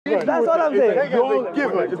That's all I'm saying.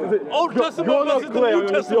 Old Testament versus the New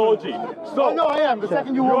Testament. So, no, I am. The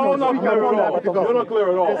second you want you're not clear at all. You're not clear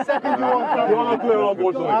at all. The second you want you're not clear at all,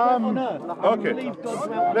 unfortunately. Okay.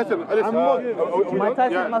 Listen. My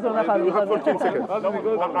time is not You have 14 seconds.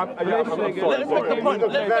 Let's make the point.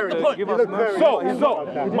 So,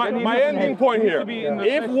 my ending point here.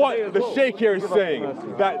 If what the Sheikh here is saying,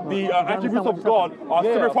 that the attributes of God are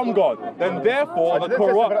separate from God, then therefore the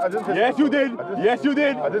Quran... Yes, you did. Yes, you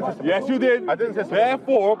did. Yes, you did.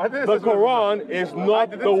 Therefore, the Quran is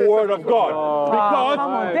not the word of God.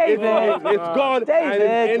 Because it's God and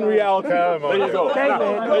it's in reality. There you go.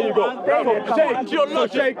 There you go. So,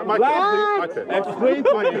 Sheikh, lastly, explain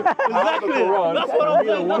to me how the Quran That's what I'm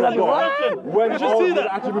saying. That's when all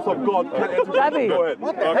the attributes of God can enter. Go ahead.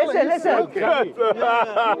 Listen. I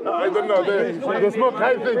don't know. The smoke,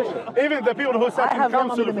 I think, even the people who sat in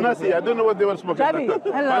council of Nasi, I don't know what they were smoking.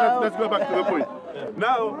 Let's go back to the point.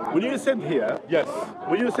 Now, when you said here, yes.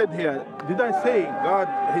 When you said here, did I say God,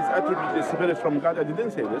 his attribute is separate from God? I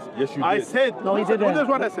didn't say this. Yes, you did. I said, no, he didn't. This is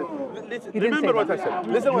what I said. Remember what I said.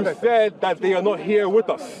 Listen what I said that they are not here with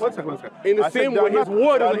us. One second. In the same way, his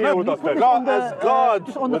word is here with us. God as God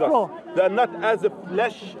just on the with floor. us. They're not as a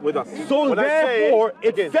flesh with us. So therefore,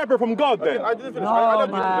 it's separate from God then. I didn't finish. No,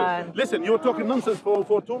 man. Listen, you were talking nonsense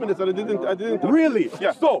for 2 minutes and I didn't. Really?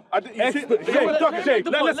 Yeah. So, Shake.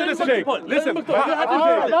 Listen.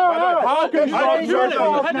 How can God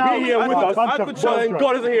be here with us, but then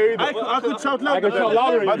God isn't here either? I could shout louder. I can shout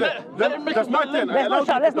louder. That's my turn.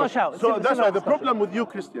 Let's not shout. So that's why the problem with you,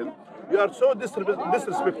 Christian, you are so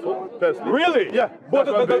disrespectful, personally. Really? Yeah. But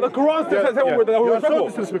the Quran says that we're so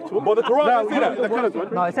disrespectful. But the Quran doesn't say that. The current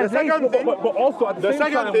one. No, it says the second thing. But also at the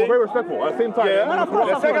same time, we're very respectful. At the same time. Yeah.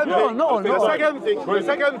 The second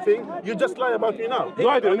thing, No. you just lie about me now. No,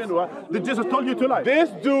 I didn't. Did Jesus told you to lie? This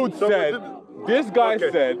dude said. This guy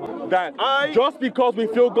said that just because we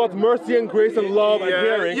feel God's mercy and grace and love and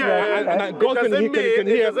hearing, and that God can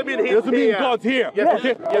hear, it doesn't mean God's here. Yes.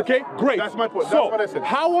 Okay, great. That's my point. So, That's what I said.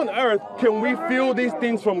 how on earth can we feel these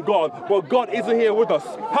things from God, but God isn't here with us?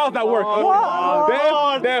 How's that work?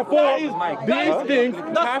 Therefore, these things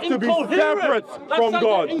have to be separate from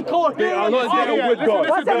God. They are not there with God.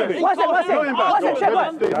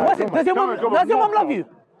 Does your mom love you?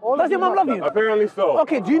 Does your mom love you? Apparently so.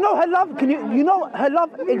 Okay, do you know her love? You know her love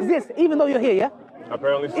exists even though you're here, yeah?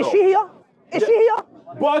 Apparently so. Is she here? Is she here?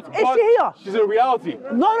 But is she here? She's in reality.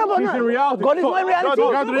 No, she's in reality. God is not in reality.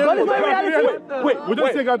 God is not in reality. Wait, we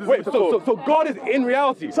don't say God is in reality. So God is in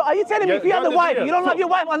reality. So are you telling me if you have the wife, you don't love your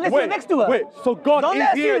wife unless you're next to her? Wait, so God is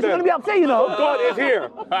here. You're gonna be upset, you know. So God is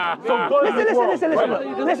here.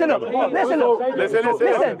 Listen.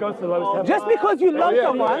 Just because you love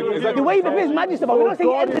someone, the way he behaves is magic, but we don't say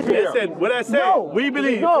he enters here. Listen, when I say we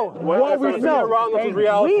believe, we don't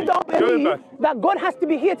believe that God has to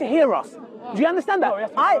be here to hear us. Do you understand that?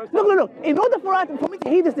 Look. In order for me to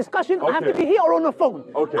hear this discussion, I have to be here or on the phone.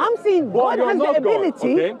 I'm saying God has the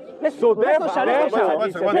ability. Let's not shout.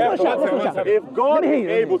 If God is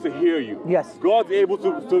able to hear you, yes, God's able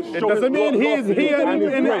to show. It doesn't mean He is here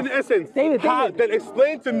in essence. David. Then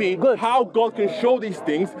explain to me how God can show these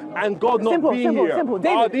things and God not being here. Simple.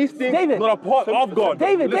 David, are these things not a part of God?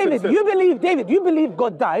 David, you believe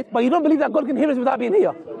God died, but you don't believe that God can hear us without being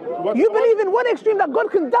here. You believe in one extreme that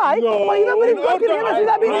God can die, but you don't believe God can hear us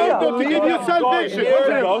without being here. To give you salvation.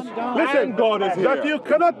 Listen, God is here. That you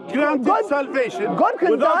cannot grant salvation. God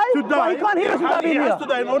can die, but He can't hear us without being here. He has to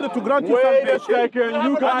die in order to grant you salvation. Wait a second,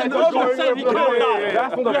 you guys are going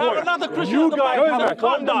That's not the point. You guys have a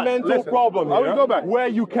fundamental problem here where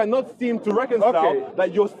you cannot seem to reconcile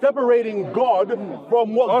that you're separating God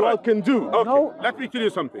from what God can do. No. Let me tell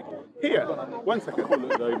you something. Here, 1 second.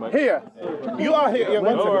 Here, you are here.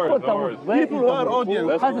 1 second. People who are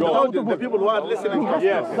audience, the people who are listening,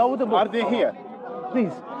 are they here?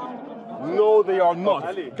 Please. No, they are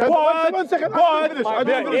not. But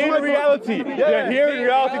they're in reality. They're here in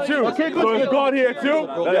reality too. Okay, good. So is God here too?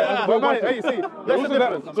 Hey, see, that's the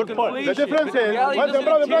difference. The difference is,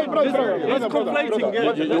 brother. He's conflating.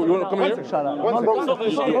 You want to come here? Shut up.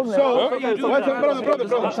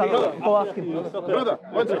 Brother,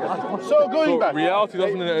 1 second. So going back. Reality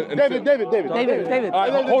doesn't. David.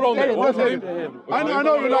 Hold on. I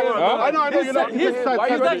know you like. I know you like. You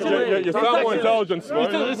sound more intelligent,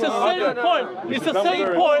 man. It's the same same point. It's the same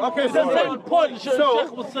point. Okay, it's the same point.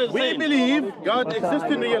 So we believe God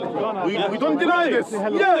exists in reality. We don't deny this.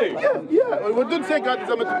 Yeah. We don't say God is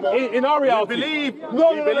a metaphor. In our reality. We believe.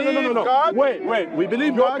 No. God. Wait. We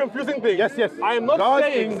believe You're God. confusing things. Yes. I am not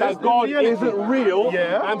saying that God isn't real.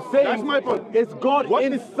 Yeah. I'm saying that's my point. it's God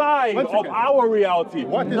inside of our reality.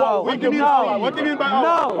 What do you mean by our? No. What do you mean by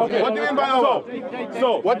our? What do you mean by our?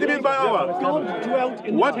 What do you mean by our?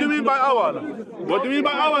 What do you mean by our? What do you mean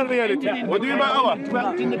by our reality? What do you mean by our?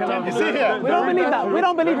 You see here. We don't believe that. We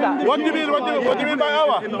don't believe that. What do you mean? What do you mean by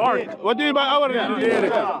our? What do you mean by our reality?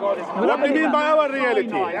 What do you mean by our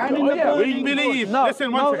reality? We believe.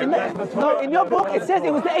 Listen one second. No, in your book it says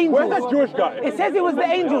it was the angels. Where's that Jewish guy? It says it was the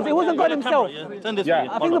angels. It wasn't God himself. I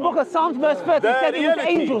think the book of Psalms verse 30 says it was the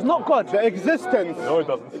angels, not God. The existence. No, it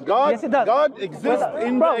doesn't. God, Yes, it does. God exists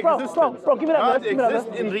in Bro, the bro, existence. bro, give me that God verse, give me that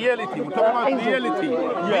exists in reality. We're talking about reality.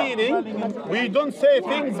 Meaning, we don't say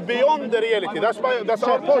things beyond the reality. That's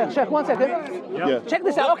our point. Check 1 second. Check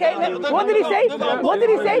this out. Okay, what did he say? What did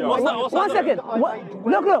he say? 1 second. Look.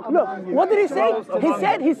 What did he say?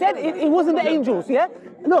 He said it wasn't the angels, yeah?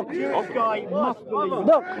 Look. Look.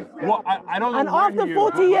 Well, I don't know. And after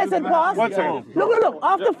 40 years had passed, look.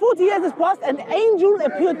 After 40 years has passed, an angel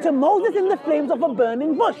appeared to Moses in the flames of a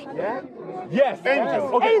burning bush. Yes.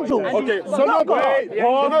 Angels. Okay. Angels. Okay. So not God. Wait.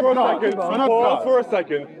 Pause for a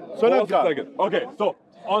second. So not God. Okay. So.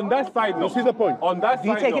 On that side note, you see the point? On that Do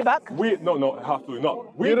you side take note, it back? No, absolutely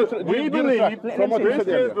not. We believe,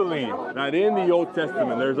 Christians believe that in the Old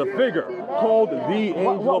Testament there's a figure called the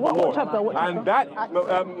angel of the Lord, and that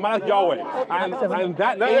Malak Yahweh, and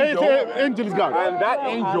that angel is God, and that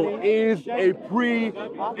angel is a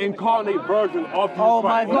pre-incarnate version of Jesus Oh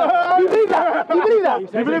my Christ. God! You believe that? You believe that? You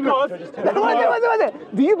believe What's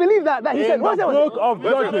do you believe that? He said, in the book of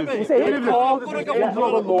Judges, it calls the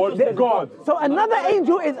angel of the Lord God. So another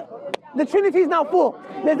angel is. The Trinity is now 4.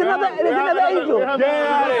 There's another angel.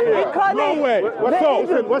 Incarnate. No way. What's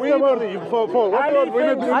the word for? I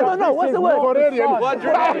don't know. What's the word?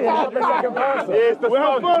 It's the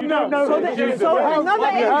Son. So another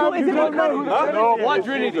angel is incarnate. No, what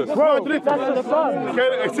Trinity? That's the Son.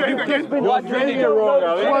 Say it again. What Trinity wrong,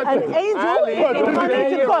 An angel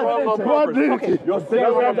incarnated God. You're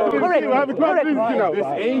saying Correct. this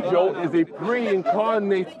angel is a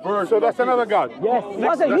pre-incarnate version. So that's another God. Yes.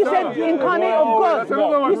 You said incarnate of God.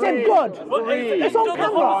 You said God. It's on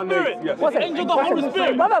camera. What's it? Angel of the Holy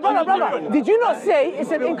Spirit. Brother. Did you not say it's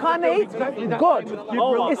an incarnate God?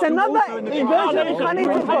 It's another version of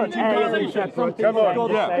incarnated God. Come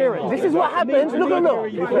on. This is what happens. Look. The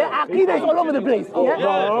Aqidah is all over the place.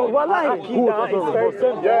 Yeah? Wallahi. You have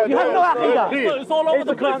no Aqidah. It's all over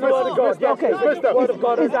the place. Okay.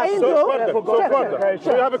 Is angel?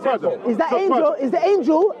 So you have a question. Is the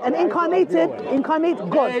angel an incarnate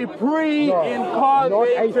God? A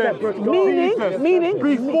pre-incarnated Meaning?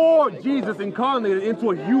 Before Jesus incarnated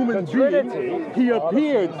into a human being, he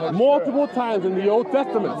appeared multiple times in the Old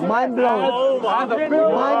Testament. Mind blown. As a figure.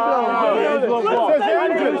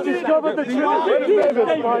 Discovered the Trinity.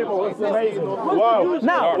 Wow.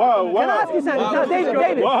 Now, can I ask you something? Now, David,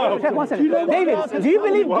 check 1 second. David, do you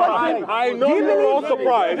believe God? I know you're all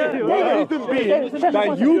surprised. The reason being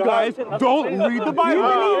that you guys don't read the Bible.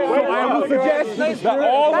 So I will suggest that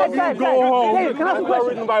all of you go home. David, can I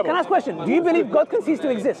ask a question? Do you believe God can cease to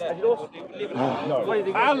exist?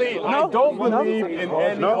 Ali, I don't believe in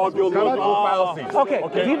any of your logical fallacies. Okay.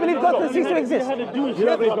 Do you believe God can cease to exist? Yeah.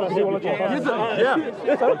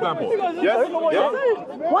 For example. Yes.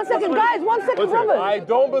 1 second, guys. 1 second, brothers. I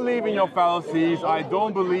don't believe in your fallacies. I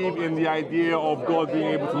don't believe in the idea of God being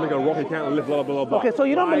able to make a rock he can't lift, blah, blah, blah. Okay, so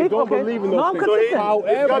you don't believe? I don't believe in those things.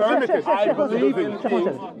 However, I believe in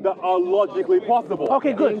things that are logically possible.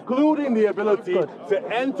 Okay, good. Including the ability to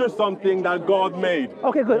enter something that God made.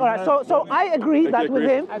 Okay, good. All right. So I agree with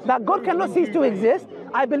him that God cannot cease to exist.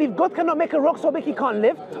 I believe God cannot make a rock so big he can't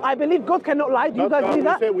live. I believe God cannot lie. Do you guys believe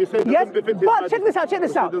that? We say yes. But check this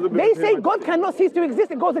out. They say God cannot cease to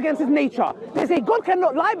exist. It goes against his nature. They say God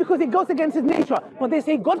cannot lie because it goes against his nature. But they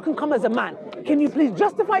say God can come as a man. Can you please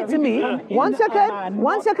justify it to me? 1 second.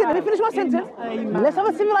 1 second. Let me finish my sentence. Let's have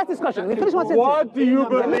a civilized discussion. Let me finish my sentence. What do you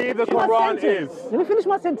believe the Quran is? Let me finish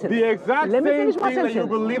my sentence. The exact same thing that you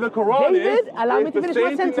believe the Quran David, is. allow me to finish my the same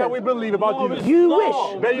thing sentence. that we believe about Jesus. You wish.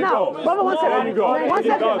 There you now, go. Brother, 1 second. There you go.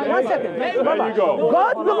 One second. There you go.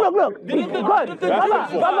 God, look. God,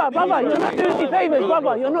 brother, you're not doing me favors,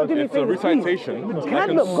 brother. You're not doing me favors. It's a recitation that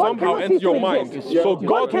can God somehow cannot enter cease your to mind. exist. So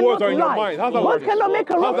God's words are in your lie. mind. How's that work? God cannot make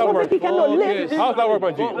a rock so he cannot live. How's that work,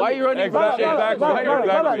 Banji? Why are you running Exactly.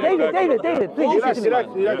 David, please listen to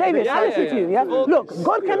me. David, I listen to you, yeah? Look,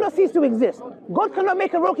 God cannot cease to exist. God cannot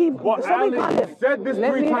make a rocky so we can't live. Said this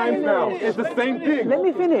 3 times now. It's the same thing. Let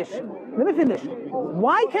me finish.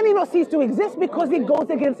 Why can he not cease to exist? Because he goes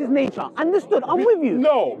against his nature. Understood? I'm with you.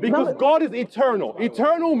 No, because God is eternal.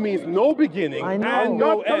 Eternal means no beginning and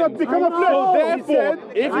no end. So therefore,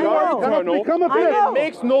 if you are eternal, it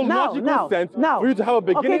makes no logical sense for you to have a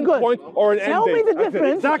beginning point or an ending. Tell me the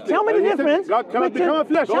difference. Tell me the difference. God cannot become a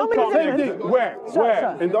flesh. Tell me the difference.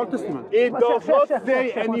 Where? In the Old Testament. It does not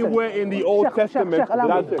say anywhere in the Old Testament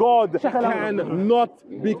that God cannot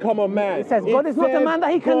become a man. It says God is not a man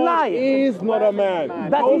that he can lie. God is not a man.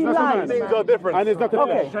 That he lies. Things are different. And it's not a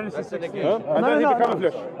flesh. Genesis 16. And then he became a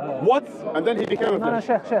flesh. What? And then he became a flesh.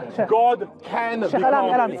 Sheikh. God can become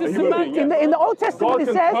a human being. In the Old Testament, it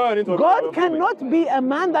says God cannot be a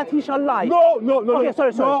man that he shall lie. No. Okay,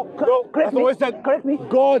 sorry. No. Correct me. Correct me.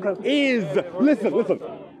 God is. Listen.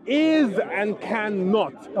 Is and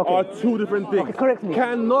cannot are 2 different things. Okay, correct me.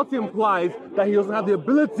 Cannot implies that he doesn't have the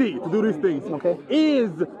ability to do these things. Okay.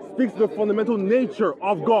 Is speaks to the fundamental nature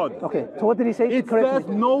of God. Okay, so what did he say? It says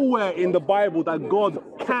nowhere in the Bible that God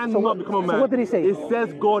cannot become a man. So what did he say? It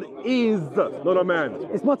says God is not a man.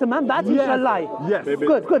 It's not a man that he shall lie. Yes.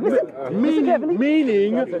 Good. Listen carefully.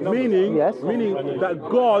 Meaning that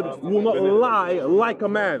God will not lie like a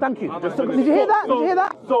man. Thank you. Did you hear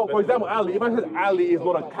that? So, for example, Ali, if I said Ali is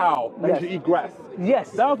not a cow and should eat grass,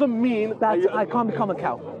 yes. that doesn't mean that I can't become a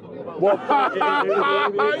cow. Well,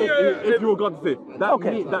 if you were God to say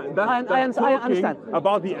that, I understand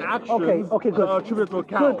about the action good. attributed to a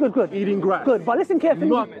cow Good. eating grass. Good, but listen carefully.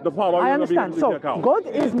 Not the part I understand. So God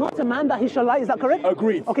is not a man that he shall lie. Is that correct?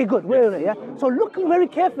 Agreed. Okay, good. Wait, yeah. So look very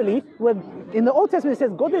carefully. When in the Old Testament it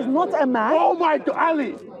says God is not a man. Oh my God,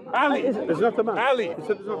 Ali. It's not a man. Ali. He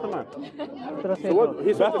said it's not a man. What did I say? So what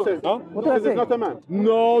he said? What did I say? It's not a man.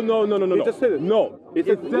 No. He just said it. No. It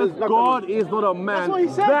says God is not a man. That's what he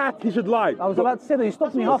said. That he should lie. I was about to say that you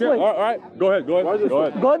stopped me halfway. All right. Go ahead.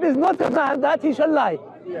 God is not a man that he shall lie.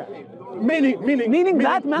 Meaning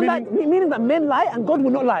that men lie and God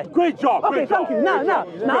will not lie. Great job. Okay, thank you. Now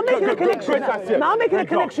I'm making a connection. Now I'm making a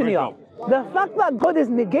connection here. The fact that God is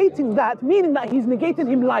negating that, meaning that he's negating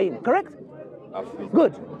him lying, correct? Absolutely.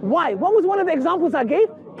 Good. Why? What was one of the examples I gave?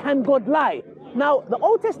 Can God lie? Now, the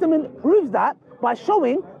Old Testament proves that by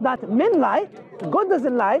showing that men lie, God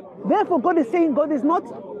doesn't lie, therefore God is saying God is not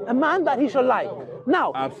a man that he shall lie.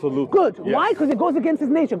 Now, absolutely. Good. Yes. Why? Because it goes against his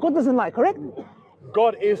nature. God doesn't lie, correct?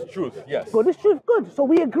 God is truth, yes. God is truth, good. So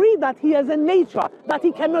we agree that he has a nature that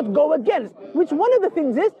he cannot go against, which one of the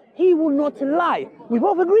things is he will not lie. We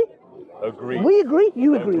both agree? Agree. We agree,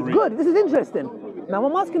 you agree. Good, this is interesting. Now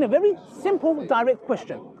I'm asking a very simple, direct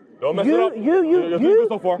question. Don't mess it up. You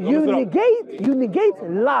negate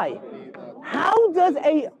lie. How does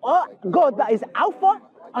a God that is Alpha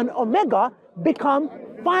and Omega become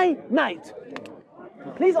finite?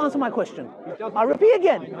 Please answer my question. I repeat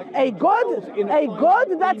again. A God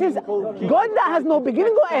that has no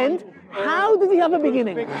beginning or end, how does he have a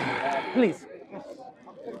beginning? Please.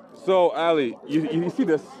 So Ali, you see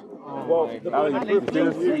this? Ali, you see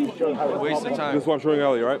this? Waste of time. This is what I'm showing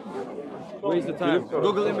Ali, right? Waste of time.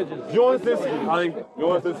 Google images. You want this, Ali? You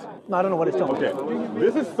want this? No, I don't know what it's talking about. Okay.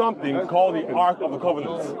 This is something called the Ark of the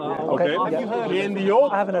Covenants. Okay. In the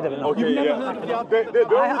old. I haven't heard of it. No. Okay. Yeah.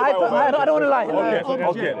 I don't want to lie.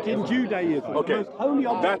 Okay. In Judaism. Okay.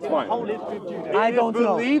 That's fine. I don't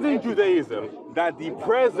know. It is believed in Judaism that the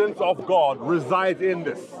presence of God resides in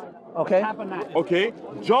this. Okay. Okay.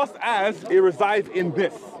 Just as it resides in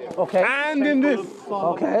this. Okay. And in this.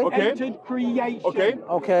 Okay. Okay. Creation. Okay.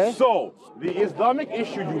 Okay. So the Islamic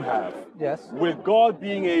issue you have with God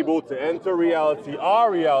being able to enter reality,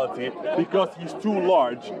 our reality, because he's too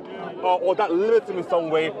large, or that limits him in some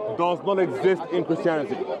way, does not exist in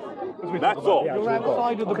Christianity. That's all.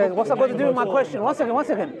 Okay, what's that got to do with my question? One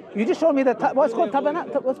second. You just showed me the what's called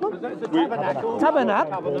tabernacle. What's called?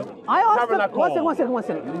 Tabernacle. I asked them, one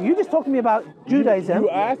second. You just talked to me about Judaism. You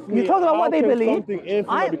asked me. You talked about what they believe. Something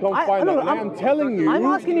infinite become finite. I'm telling you. I'm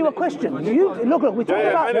asking you a question. Look. We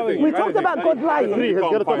talked about God lying.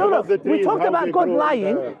 We talked about God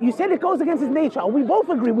lying. You said it goes against his nature. We both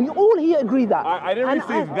agree. We all here agree that. I didn't really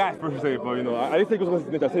say that per se, but I didn't say it goes against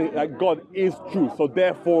his nature. I said that God is truth, so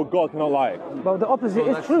therefore God God cannot lie. But the opposite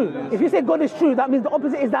is true. If you say God is true, that means the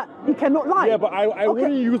opposite is that he cannot lie. Yeah, but I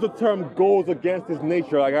wouldn't use the term goes against his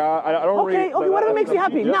nature. Like I don't really. Okay, whatever makes you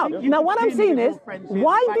happy. Now what I'm saying is,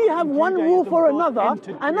 why do you have one rule for another,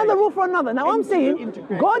 another rule for another? Now I'm saying,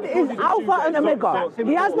 God is Alpha and Omega.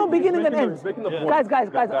 He has no beginning and end. Guys,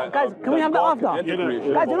 can we have that after?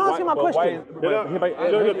 Guys, you're not answering my question.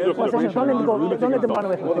 Don't let me go. Don't let them run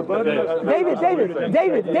away from me.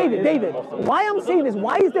 David. Why I'm saying is,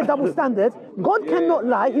 why is there double standard? God cannot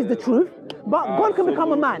lie, he's the truth, but God can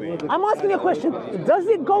become a man. I'm asking you a question. Does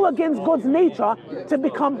it go against God's nature to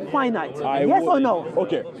become finite? Yes or no?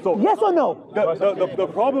 Okay, so yes or no? The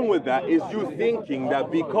problem with that is you thinking that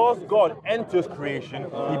because God enters creation,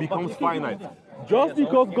 he becomes finite. Just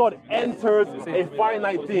because God enters a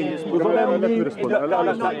finite thing does not mean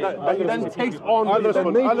that he then takes on the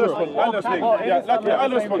nature. I'll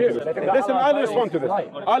respond to this. Listen, I'll respond to this. One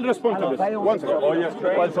second. Oh, yes.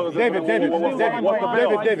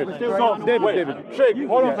 David. Sheikh,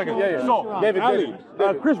 hold on a second. So, David. Ali,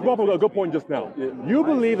 Chris brought up a good point just now. You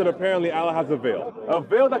believe that apparently Allah has a veil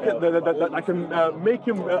that can make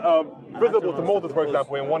him visible to Moses, for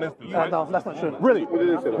example, in one instance. Right? No, that's not true. Really?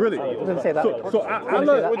 Really? He didn't say that. So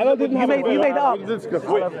Allah didn't have a veil. You made that up. Wait,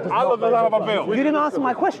 Allah doesn't have a veil. You didn't answer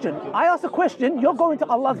my question. I asked a question, you're going to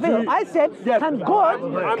Allah's veil. I said, can God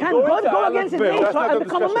go against his nature and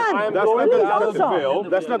become a man? Please answer.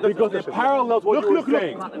 That's not because it parallels what you were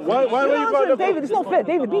saying. Why you answer, David? It's not fair.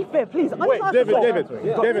 David, be fair, please. Wait, David,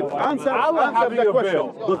 answer the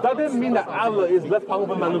question. Does that then mean that Allah is less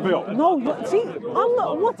powerful than the veil? No, see, I'm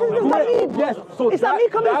not. What does that mean? Yes. So is that me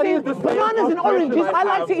coming and saying bananas and oranges I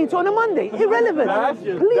like to eat on a Monday? Irrelevant.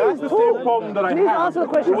 Please the same problem that I please have. answer the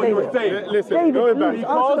question, David. Listen, David, going back. please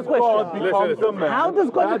answer the question. How does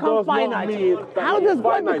God become finite? How does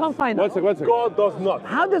God become finite? One second. God does not.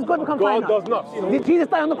 How does God become finite? God does not. Did Jesus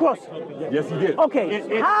die on the cross? Yes, he did.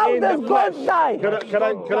 Okay. How does God die? Can I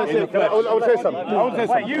say? I will say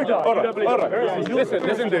something. Wait, you die. All right.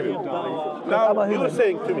 Listen, David. Now you were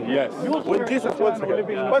saying to me, yes. When Jesus, one second.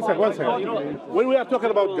 When we are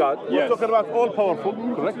talking about God, we're talking about all powerful,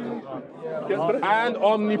 correct? And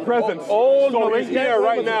omnipresent. So he's here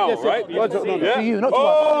right now, right? To you, not to us.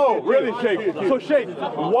 Oh, really, Sheikh? So, Sheikh,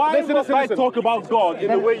 why must I talk about God in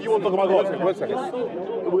the way you want to talk about God? One second.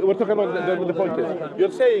 We're talking about the point is,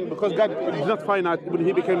 you're saying because God is not finite when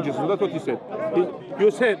he became Jesus. That's what you said.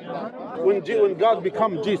 You said when God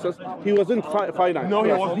became Jesus, he wasn't finite. No,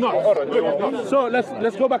 he was not. All right. So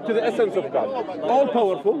let's go back to the essence of God. All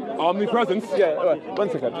powerful, omnipresence. Yeah. One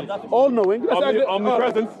second. All knowing.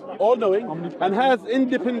 Omnipresence. All knowing and has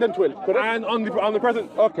independent will. Correct. And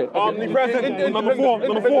omnipresent. Okay. Omnipresent. Number four.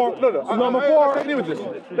 Number four. Let's agree with this.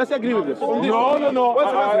 Let's agree with this. No.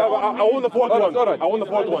 I want the fourth one. All right. I want the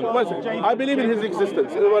fourth one. I believe in his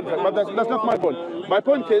existence, but that's not my point. My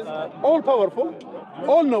point is all powerful,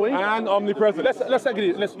 all knowing and omnipresent. Let's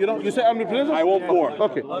agree. You say omnipresent. I want four.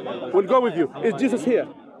 Okay. We'll go with you. Is Jesus here?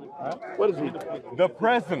 What is he? The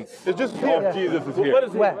presence of Jesus is here. What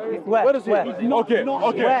is he? Where is he? Okay.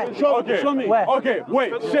 Show me. Okay,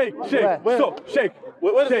 wait, Sheikh. So, Sheikh.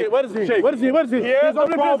 What is he? Here's the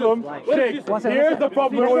problem. Sheikh, here's the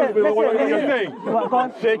problem with what you're saying.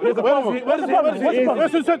 Sheikh, here's the problem. What's the problem?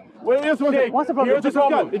 Here's the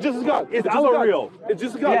problem. It's just God. Is Allah real? It's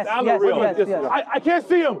just God. Yes, Allah real? yes. I can't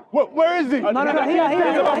see him. Where is he? No, here.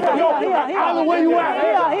 Allah, where you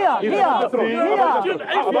at? Here.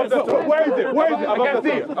 Where is it? I can't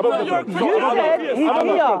see it. You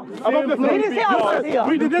said he's here.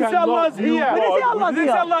 We didn't say Allah's here. We didn't say Allah's here. We didn't say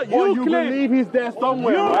Allah's here. You believe he's there somewhere. You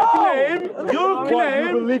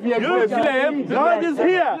claim God is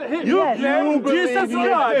here. You claim Jesus is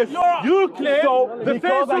God. You claim the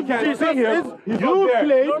face of Jesus is.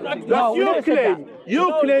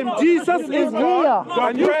 You claim Jesus is God.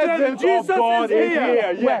 And you claim Jesus is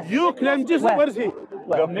here. Yes. You claim Jesus. Where is he?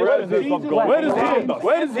 The presence of God.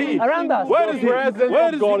 Where is he? Around us. Where is he? The presence of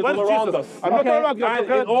God is all around us. I'm not talking about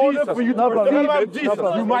God. In order for you to receive it,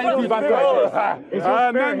 you might be baptized.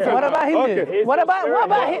 What about Hindu? What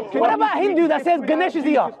about Hindu that says Ganesh is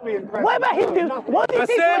here? What about Hindu? What do you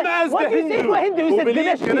say to a Hindu who says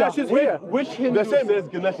Ganesh is here? Which Hindu says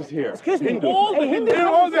Ganesh is here? Excuse me. All the Hindus.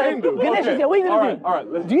 Ganesh is here. What are you going to do? All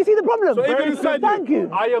right. Do you see the problem? So even inside Thank you.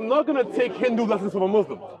 I am not going to take Hindu lessons from a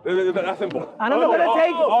Muslim. That's simple. And I'm not going to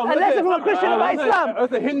take a lesson from a Christian about Islam. If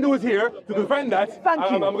the Hindu is here to defend that, thank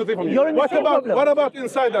you. I'm going to say from you. You're in the same problem. What about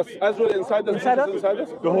inside us? As well inside us? Inside us?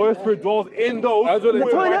 The Holy Spirit dwells in those. As well In the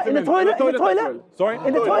toilet? In the toilet? In the toilet? Sorry?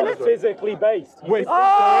 In the toilet? Physically based. Wait.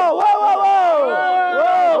 Oh,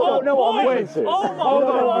 whoa. No, Wait. Hold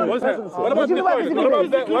on. What's that? What about the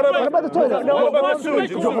toilet? What about the toilet? What about the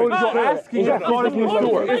sewage? You're asking if God is in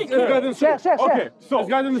the sewer. Sheikh. Okay, so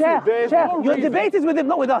Sheikh, your debate is with him,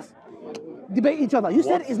 not with us. Debate each other. You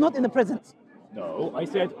said it's not in the presence. No, I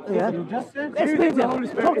said. Yeah. You just said. Explain to him.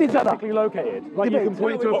 Talk to each other. Physically located. Like you can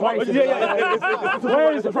point to a place.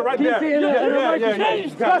 Where is it? Right there.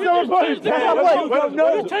 That's our point.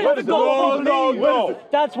 No.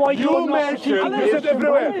 That's why you mentioned You said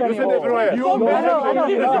everywhere. You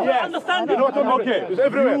mentioned yes. Understand You know what I'm Okay. It's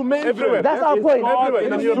everywhere. You mentioned Everywhere. That's our point.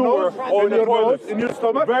 in your nose or in your toilet. In your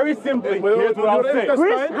stomach. Very simply, here's what I'll say.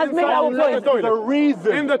 Chris has made our point. The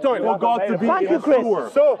reason In the toilet. for God to be Thank in you, the Chris. sewer.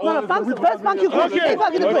 So, No, first, thank you, Chris. Okay. Thank you, Chris.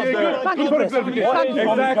 Okay, Thank you, Chris. Thank you, So God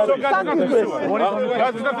Thank you, Chris.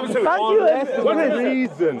 God is not in the sewage. Thank you, Unless Chris. the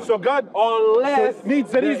reason. So God Unless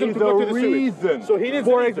needs a reason to go to the sewage. reason. So he needs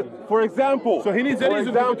a reason. For example. So he needs a for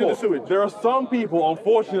reason to go to the example, sewage. There are some people,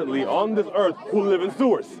 unfortunately, on this earth who live in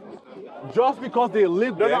sewers. Just because they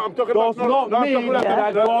live there I'm talking does about- not mean about-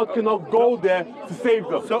 that God cannot go there to save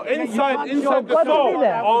them. So inside the God to be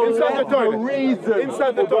there. Inside the toilet. reason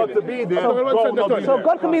Inside the for God toilet. to be there, So God will not be So there.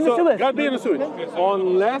 God can be in the sewers. God be in the sewage.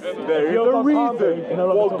 Unless there is a reason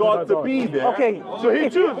for God to be there. Okay. So he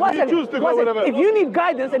If- chooses. one He second, chooses to one go second. wherever. If you need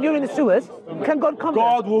guidance and you're in the sewers, can God come there?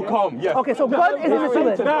 God will come, yes. Okay, so God is in the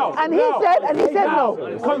sewers. Now, And he said no.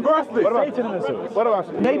 Conversely, What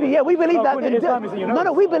about Maybe, yeah, we believe that.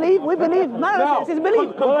 No, we believe. None of this is belief.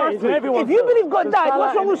 If you believe God died,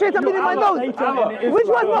 what's wrong with Shaitan being in my nose? Which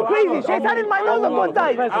one's more crazy? Shaitan in my nose or God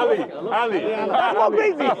died? Ali. That's more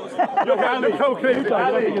crazy. Ali, how crazy.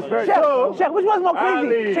 Sheikh, which one's more crazy?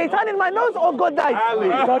 Ali. Shaitan in my nose or God died? Ali.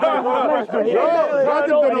 God in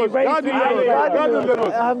the nose. God in the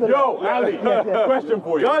nose. Yo, Ali, question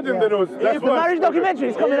for you. God in the nose. That's The marriage documentary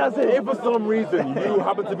is coming out soon. If for some reason you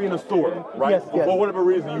happen to be in a store, right? Yes. For whatever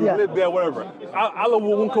reason, you live there, whatever. Allah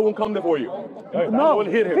won't come there for you. No, We'll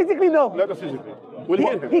hear him. physically no. Let us physically. We'll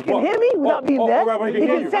hear him. He can hear me without being there. Right, He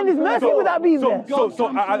can send his mercy without being there. So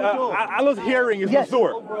Allah's hearing is Yes. the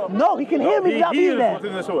sewer. No, he can hear me without He being is there.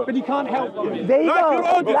 within the sewer. But he can't help you. There you Like your go.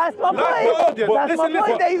 audience. That's my Like the point. audience. That's my Listen,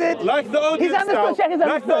 point, David. Like the audience. He's understood. Check his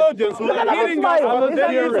Like the audience. Look at that Hearing us. smile. He's That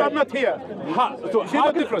means understood. I'm not here.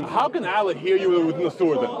 How can Allah hear you within the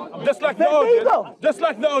sewer then? Just like the There you audience. go. Just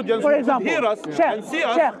like the audience. For who example, hear us Sheikh, and see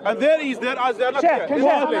us, Sheikh. and there he is there as they are not Check. here.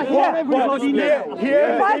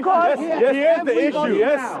 If I call, Here's the issue.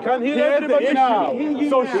 Yes, can hear Here's the everybody now. issue.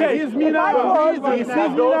 So Sheikh, me now. he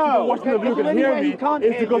says those who watching the video can hear me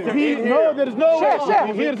is because he No, there is no way.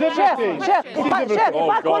 He hears everything. Check. If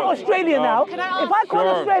I call Australia now, Can I ask? if I call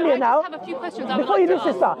Australia now, I have a few questions I would before like you do, to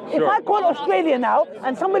ask. sister, if I call Australia now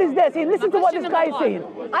and somebody's there saying, listen to what this guy is saying,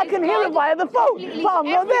 I can hear it via the phone, but I'm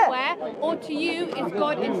not there. Everywhere, or to you, is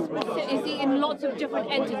God is he in lots of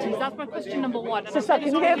different entities? That's my question number one. And Sister, I'm can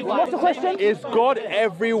you gonna get, tell why. what's the question? Is God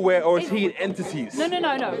everywhere or is he in entities? No.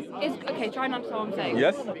 Okay, try and understand what I'm saying.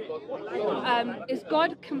 Yes? Is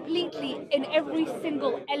God completely in every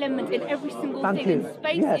single element, in every single Thank thing, you. in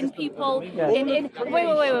space, Yes. in people, Yes. in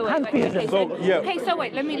wait. Pantheism. Okay, So, yeah. Okay, so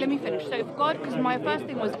wait, let me finish. So if God, because my first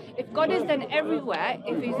thing was, if God is then everywhere,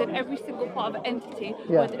 if he's in every single part of an entity,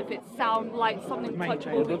 Yeah. whether if it's sound, light, something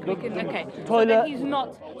touchable, we can, okay. So Toilet. then he's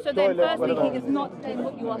not, so then firstly, he is not then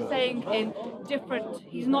what you are saying in different,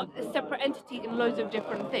 he's not a separate entity in loads of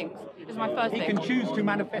different things, is my first He thing. can choose to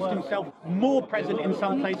manifest himself more present in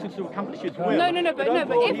some places to accomplish his will. But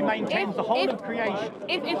Overall, if he maintains the whole if, of creation.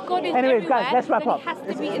 If God is Anyways, everywhere, guys, let's wrap then up. he has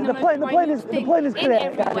to be in The the, point- most the point minute is- the thing point is in clear,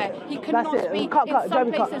 everywhere. guys. He That's cannot it. be Cut, in some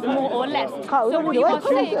Jeremy, cut. places more or less. Cut. So What what do you you are do?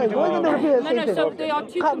 saying, Why don't you repeat the same thing? so they are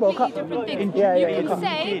two Cut, bro, completely cut. different things. Yeah, You cut. can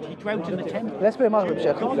say, He dwelt in the temple. Let's play Maghrib,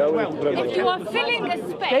 Sheikh. God dwelt. if you are filling a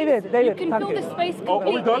space, David, you can thank fill you. the space Oh, are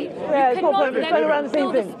we completely. done? Yeah, You it's not cannot perfect. then It's around the same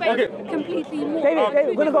fill the thing. space Okay. completely more.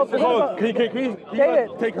 David, we're gonna go. Can you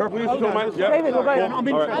David. take her, please? If you don't mind? Yeah. David, we're going. I'm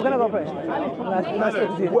We're interested. gonna go pray. Nice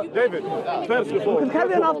to see you. David, first of all. We can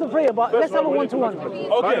carry on after prayer, but let's have a one-to-one.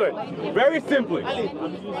 Okay, very simply,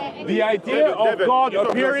 the idea of David, God you talk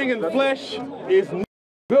appearing in flesh is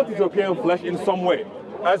ability to appear in flesh in some way.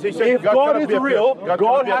 As he said, If God cannot is be a real, flesh.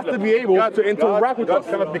 God cannot has be a to flesh. be able to interact with us,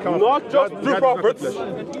 cannot become a not flesh. just God through is not a prophets,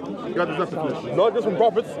 flesh. God is not a flesh. not just from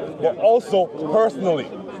prophets, but also personally.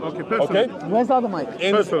 Okay, personally. Okay? Where's the other mic?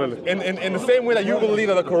 Personally. In the same way that you believe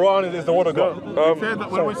that the Quran is the word of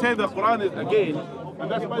God. When we say the Quran is again,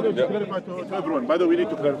 And that's why they clarify to everyone. By the way, we need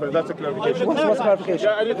to clarify. That's a clarification. What's clarification?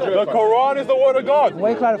 Yeah, I need to clarify. The Quran is the word of God. Why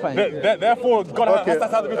are you clarifying? Therefore, God has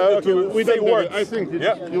to We say done, words. David. I think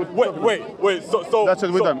Wait. So that's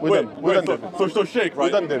it. We're done. We're done. So Sheikh, right? We're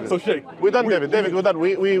done, David. So Sheikh, we're done, David. David, we're done.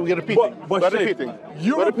 We're repeating. But we're Sheikh, repeating.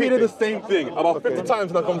 You We're repeated repeating. the same thing about 50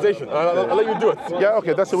 times in that conversation. I'll let you do it. Yeah.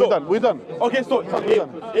 Okay. That's it. We're done. We're done. Okay. So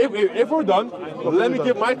if we're done, let me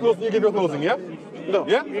give my closing. You give your closing. Yeah. No.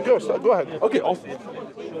 Yeah. You go. Go ahead. Okay. Awesome.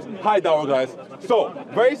 Hi, Dawah guys. So,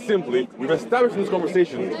 very simply, we've established in this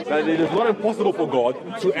conversation that it is not impossible for God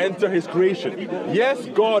to enter His creation. Yes,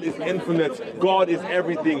 God is infinite. God is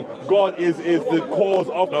everything. God is the cause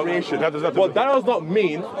of creation. But that does not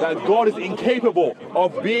mean that God is incapable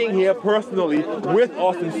of being here personally with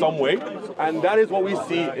us in some way. And that is what we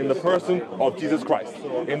see in the person of Jesus Christ.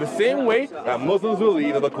 In the same way that Muslims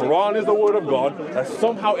believe that the Quran is the word of God, that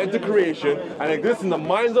somehow entered creation and exists in the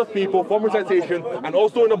minds of people from recitation and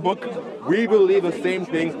also in a book, we believe the same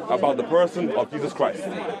thing about the person of Jesus Christ.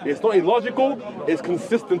 It's not illogical, it's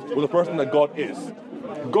consistent with the person that God is.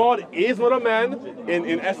 God is not a man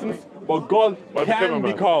in essence, but God can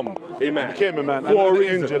become a man. Became a man. For an a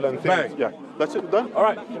angel and things. Bang. Yeah. That's it. Done. All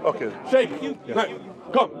right. Okay. Sheikh,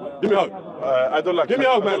 come, give me a hug. I don't like. Give me a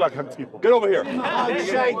hug, man. I don't like hugging people. Get over here.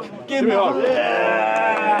 Sheikh, Give me a hug.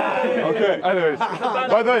 Okay. Anyways,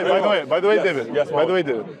 by the way, David. Yes, by the way,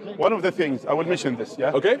 David. One of the things I will mention this.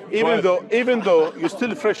 Yeah. Okay. Even though you're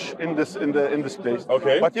still fresh in this place.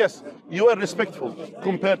 Okay. But yes, you are respectful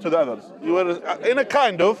compared to the others. You are in a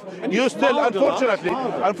kind of. You still,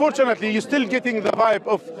 unfortunately, you're still getting the vibe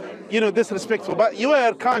of, disrespectful. But you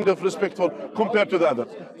are kind of respectful compared to the others.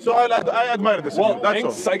 So I admire this. Well, that's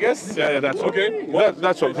thanks, all. I guess. Yeah, that's all. Okay. Well,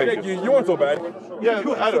 that's all. Thank you. You weren't so bad. Yeah,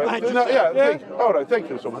 all right, thank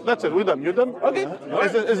you so much. That's it, we're done. You're done? Okay.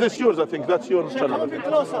 Is this yours, I think? That's your channel, I think.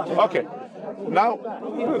 Okay. Now,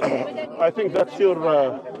 I think that's your...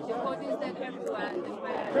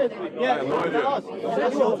 Yeah, no idea.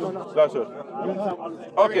 That's it.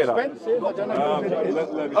 Okay, now.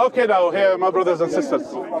 Okay, now, here, my brothers and sisters.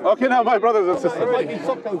 Okay, now, my brothers and sisters.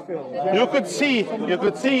 You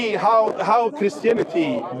could see how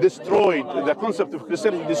Christianity destroyed, the concept of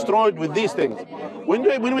Christianity destroyed with these things.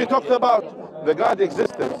 When we talked about the God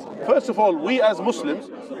existence, first of all, we as Muslims,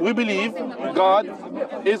 we believe God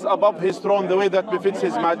is above His throne the way that befits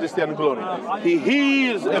His majesty and glory. He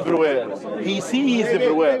hears everywhere, He sees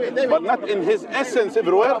everywhere, but not in His essence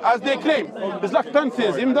everywhere as they claim. It's like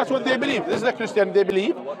pantheism, that's what they believe. This is the Christian, they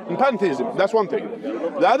believe in pantheism. That's one thing.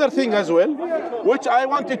 The other thing as well, which I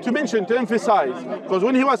wanted to mention, to emphasize, because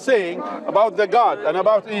when he was saying about the God and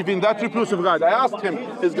about even the attributes of God, I asked him,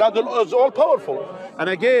 is God all powerful? And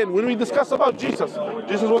again, when we discuss about Jesus,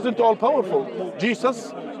 Jesus wasn't all powerful.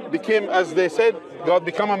 Jesus became, as they said, God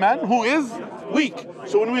became a man who is weak.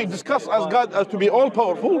 So when we discuss as God as to be all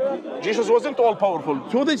powerful, Jesus wasn't all powerful.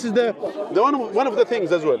 So this is the one of the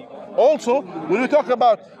things as well. Also, when we talk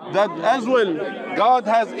about that as well, God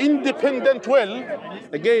has independent will.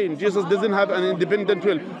 Again, Jesus doesn't have an independent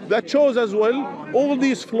will. That shows as well all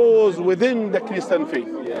these flaws within the Christian faith.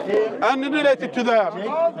 And related to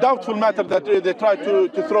the doubtful matter that they try to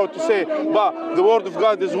throw to say, but the word of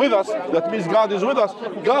God is with us, that means God is with us.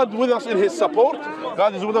 God with us in His support,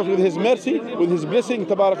 God is with us with His mercy, with His blessing,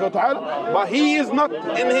 tabaraka wa ta'ala, but He is not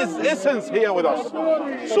in His essence here with us.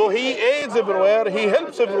 So He aids everywhere, He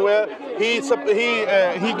helps everywhere, He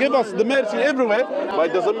gives us the mercy everywhere, but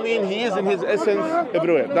it doesn't mean He is in His essence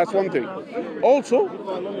everywhere. That's one thing. Also,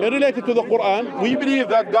 related to the Quran, we believe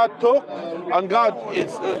that God talked, and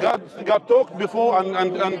God talked before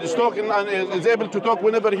and is talking and is able to talk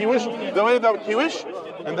whenever He wishes, the way that He wishes.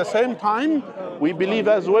 At the same time, we believe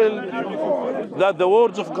as well that the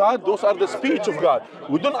words of God, those are the speech of God.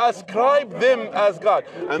 We don't ascribe them as God.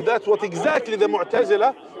 And that's what exactly the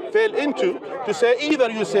Mu'tazila fell into, to say either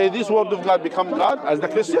you say this word of God become God as the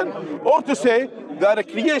Christian, or to say they are a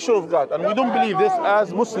creation of God. And we don't believe this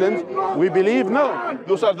as Muslims. We believe no,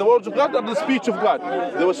 those are the words of God or the speech of God.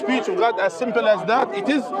 The speech of God, as simple as that, it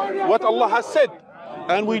is what Allah has said.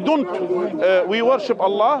 And we don't, we worship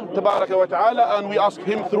Allah, tabaraka wa ta'ala, and we ask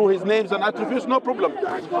Him through His names and attributes, no problem.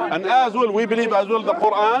 And as well, we believe as well the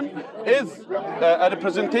Quran is a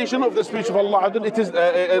representation of the speech of Allah. It is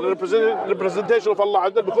a representation of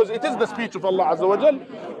Allah because it is the speech of Allah Azza wa Jal,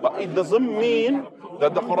 but it doesn't mean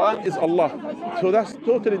that the Quran is Allah. So that's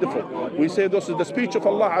totally different. We say this is the speech of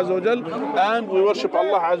Allah Azza wa Jal, and we worship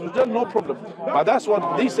Allah Azza wa Jal, no problem. But that's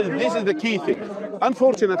what this is the key thing.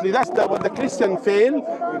 Unfortunately, that's when the Christian fail.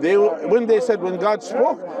 When they said when God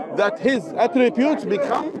spoke, that his attributes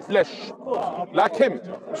become flesh, like him.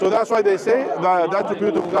 So that's why they say the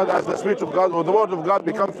attribute of God as the Spirit of God or the Word of God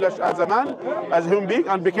become flesh as a man, as a human being,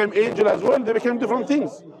 and became angel as well. They became different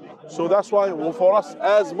things. So that's why for us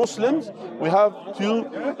as Muslims, we have to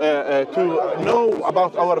know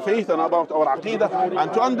about our faith and about our aqidah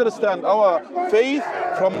and to understand our faith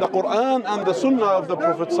from the Quran and the Sunnah of the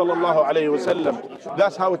Prophet sallallahu alaihi wasallam.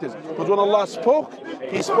 That's how it is. Because when Allah spoke,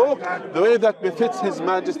 He spoke the way that befits His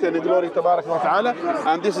Majesty and Glory tabarak wa ta'ala,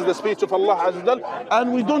 and this is the speech of Allah Azza wa Jal.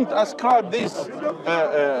 And we don't ascribe this,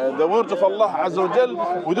 the words of Allah Azza wa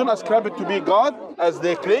Jal, we don't ascribe it to be God as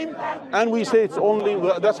they claim, and we say it's only,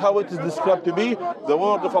 that's how it is described to be, the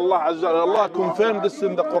word of Allah Azza wa Jal. Allah confirmed this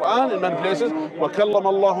in the Quran in many places. وَكَلَّمَ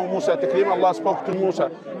اللَّهُ مُوسَى تَكْلِيمًا. Allah spoke to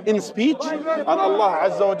Musa in speech, and Allah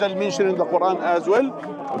Azza wa Jal mentioned in the Quran as well,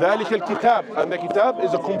 ذَلِكَ الْكِتَابِ, and the kitab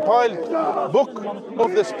is a compiled book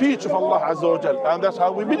of the speech of Allah Azza wa Jal, and that's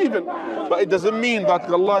how we believe in. But it doesn't mean that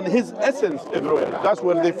Allah in His essence everywhere. That's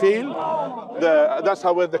where they fail. That's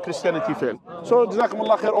how the Christianity failed. So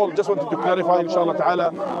Jazakumullah khair all. Just wanted to clarify inshallah ta'ala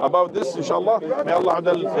about this inshallah. May Allah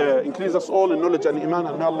Azza wa Jal increase us all in knowledge and iman,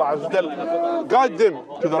 and may Allah Azza wa Jal guide them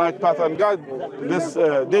to the right path and guide this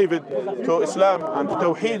David to Islam and to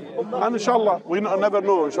Tawheed. And inshallah, we never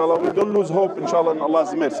know, inshallah, we don't lose hope inshallah in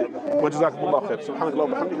Allah's mercy. Wa jazakumullah khair. Subhanakallah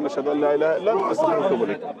wa bihamdika, nashhadu an la ilaha illa anta, astaghfiruka wa atubu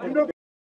ilayk.